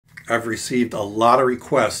I've received a lot of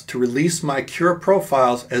requests to release my Cura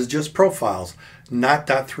profiles as just profiles, not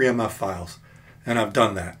 .3mf files, and I've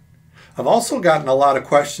done that. I've also gotten a lot of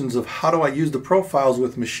questions of how do I use the profiles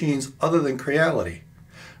with machines other than Creality.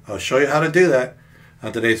 I'll show you how to do that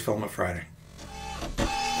on today's Filament Friday.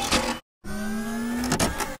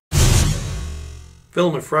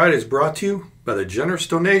 Filament Friday is brought to you by the generous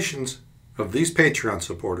donations of these Patreon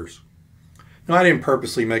supporters. Now, I didn't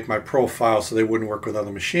purposely make my profiles so they wouldn't work with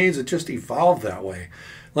other machines. It just evolved that way.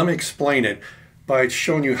 Let me explain it by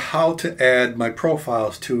showing you how to add my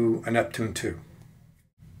profiles to a Neptune 2.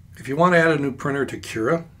 If you want to add a new printer to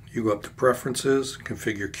Cura, you go up to Preferences,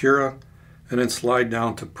 Configure Cura, and then slide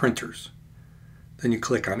down to Printers. Then you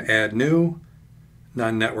click on Add New,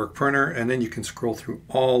 Non-Network Printer, and then you can scroll through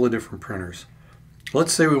all the different printers.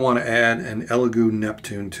 Let's say we want to add an Elegoo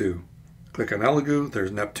Neptune 2. Click on Elegoo,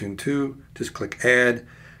 there's Neptune 2, just click Add,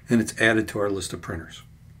 and it's added to our list of printers.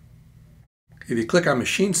 If you click on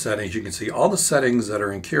Machine Settings, you can see all the settings that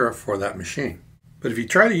are in Cura for that machine. But if you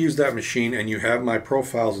try to use that machine and you have my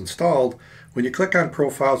profiles installed, when you click on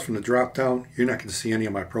Profiles from the drop-down, you're not going to see any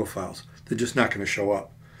of my profiles. They're just not going to show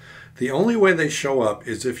up. The only way they show up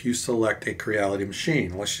is if you select a Creality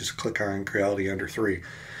machine. Let's just click on Creality Ender 3.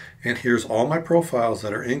 And here's all my profiles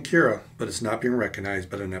that are in Cura, but it's not being recognized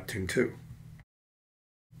by the Neptune 2.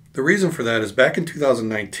 The reason for that is back in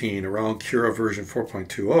 2019, around Cura version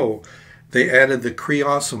 4.20, they added the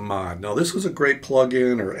Creawesome mod. Now this was a great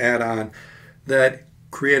plugin or add-on that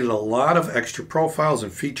created a lot of extra profiles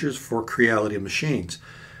and features for Creality machines.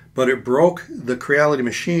 But it broke the Creality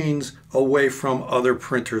machines away from other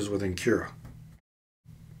printers within Cura.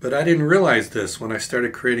 But I didn't realize this when I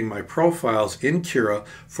started creating my profiles in Cura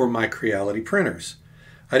for my Creality printers.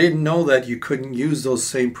 I didn't know that you couldn't use those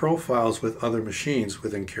same profiles with other machines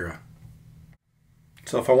within Cura.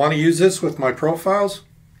 So if I want to use this with my profiles,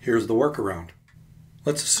 here's the workaround.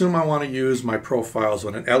 Let's assume I want to use my profiles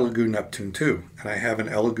on an Elegoo Neptune 2, and I have an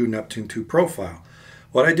Elegoo Neptune 2 profile.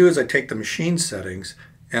 What I do is I take the machine settings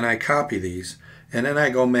and I copy these, and then I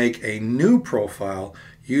go make a new profile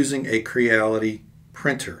using a Creality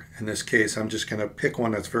printer. In this case, I'm just going to pick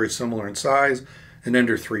one that's very similar in size, an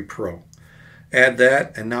Ender 3 Pro. Add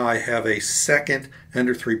that, and now I have a second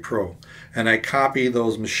Ender 3 Pro. And I copy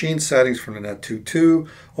those machine settings from the Neptune 2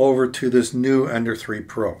 over to this new Ender 3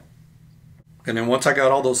 Pro. And then once I got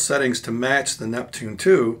all those settings to match the Neptune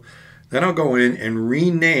 2, then I'll go in and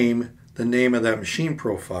rename the name of that machine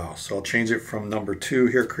profile. So I'll change it from number 2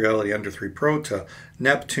 here, Creality Ender 3 Pro, to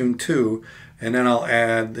Neptune 2, and then I'll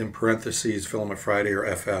add in parentheses Filament Friday or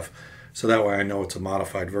FF, so that way I know it's a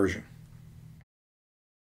modified version.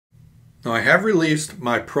 Now I have released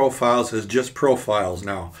my profiles as just profiles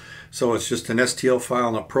now. So it's just an STL file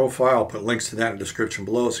and a profile. I'll put links to that in the description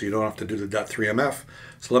below so you don't have to do the .3mf.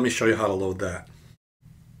 So let me show you how to load that.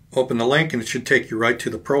 Open the link and it should take you right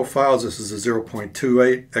to the profiles. This is a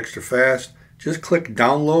 0.28 extra fast. Just click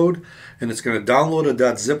download and it's going to download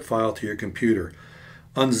a .zip file to your computer.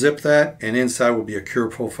 Unzip that and inside will be a Cura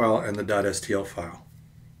profile and the .stl file.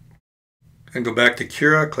 And go back to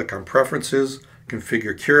Cura, click on Preferences,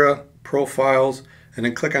 Configure Cura, Profiles, and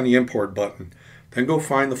then click on the Import button. Then go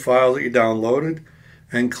find the file that you downloaded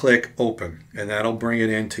and click Open, and that'll bring it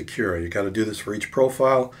into Cura. You got to do this for each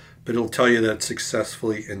profile, but it'll tell you that it's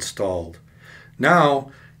successfully installed.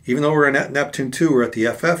 Now, even though we're in Neptune 2, we're at the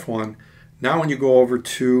FF one. Now when you go over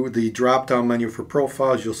to the drop-down menu for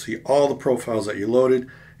profiles, you'll see all the profiles that you loaded,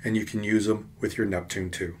 and you can use them with your Neptune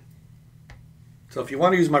 2. So if you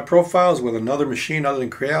want to use my profiles with another machine other than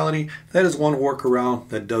Creality, that is one workaround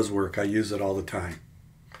that does work. I use it all the time.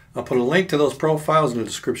 I'll put a link to those profiles in the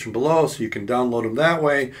description below so you can download them that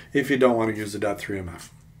way if you don't want to use the .3mf.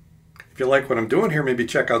 If you like what I'm doing here, maybe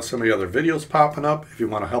check out some of the other videos popping up. If you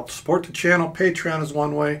want to help support the channel, Patreon is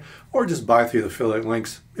one way, or just buy through the affiliate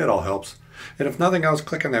links. It all helps. And if nothing else,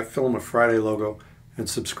 click on that Filament Friday logo and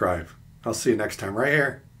subscribe. I'll see you next time right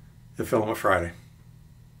here at Filament Friday.